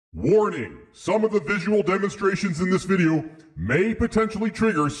Warning, some of the visual demonstrations in this video may potentially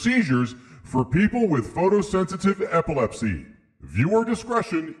trigger seizures for people with photosensitive epilepsy. Viewer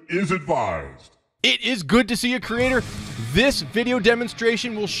discretion is advised. It is good to see a creator. This video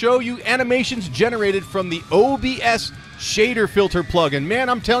demonstration will show you animations generated from the OBS Shaderfilter plugin. Man,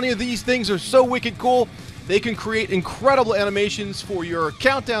 I'm telling you, these things are so wicked cool. They can create incredible animations for your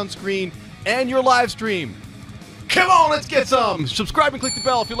countdown screen and your live stream. Come on, let's get some! Subscribe and click the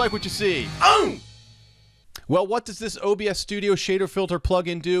bell if you like what you see. Well, what does this OBS Studio Shaderfilter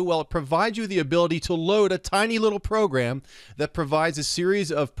plugin do? Well, it provides you the ability to load a tiny little program that provides a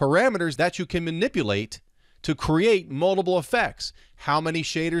series of parameters that you can manipulate to create multiple effects. How many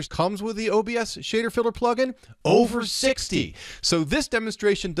shaders comes with the OBS Shaderfilter plugin? Over 60. So this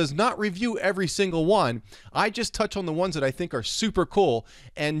demonstration does not review every single one. I just touch on the ones that I think are super cool,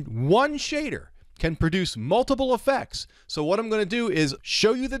 and one shader can produce multiple effects. So what I'm going to do is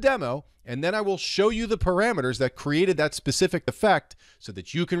show you the demo, and then I will show you the parameters that created that specific effect so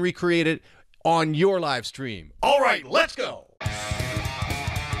that you can recreate it on your live stream. All right, let's go.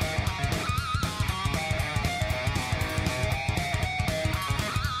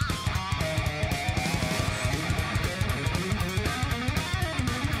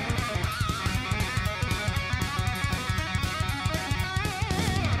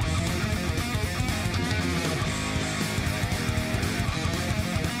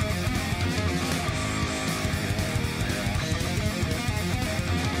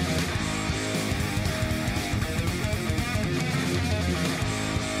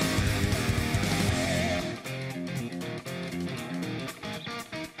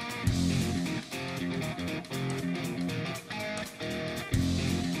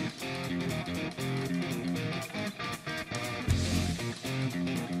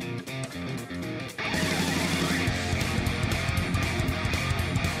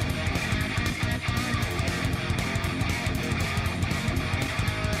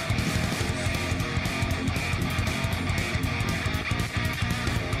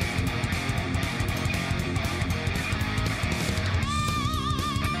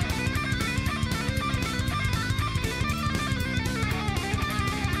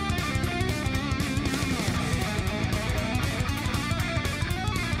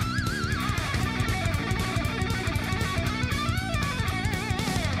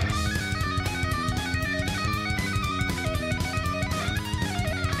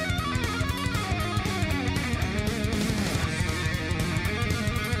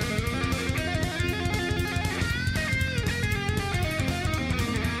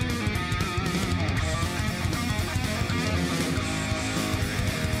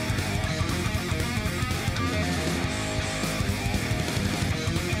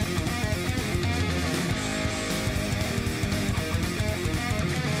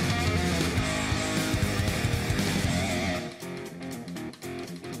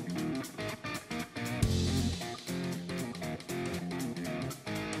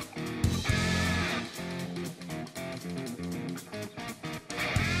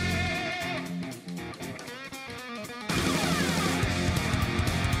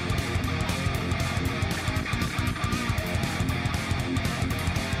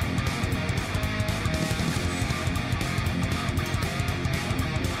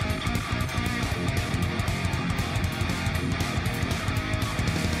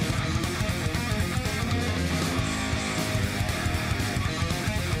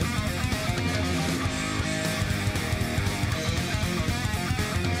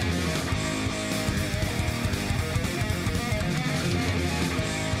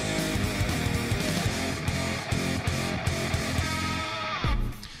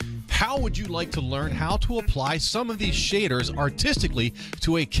 How would you like to learn how to apply some of these shaders artistically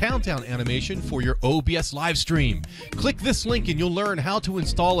to a countdown animation for your OBS live stream? Click this link and you'll learn how to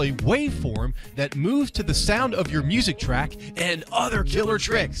install a waveform that moves to the sound of your music track and other killer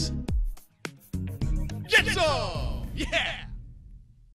tricks. Get some! Yeah!